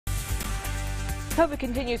COVID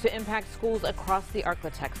continues to impact schools across the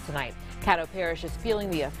Arklatex tonight. Caddo Parish is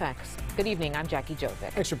feeling the effects. Good evening, I'm Jackie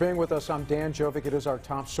Jovic. Thanks for being with us. I'm Dan Jovic. It is our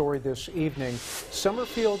top story this evening.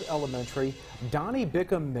 Summerfield Elementary, Donnie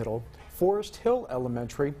Bickham Middle, Forest Hill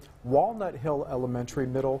Elementary, Walnut Hill Elementary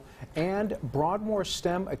Middle, and Broadmoor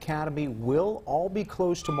STEM Academy will all be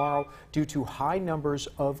closed tomorrow due to high numbers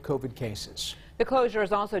of COVID cases. The closure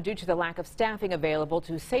is also due to the lack of staffing available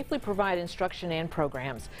to safely provide instruction and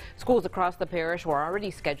programs. Schools across the parish were already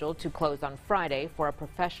scheduled to close on Friday for a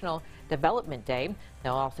professional development day.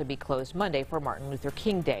 They'll also be closed Monday for Martin Luther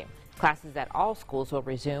King Day. Classes at all schools will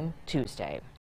resume Tuesday.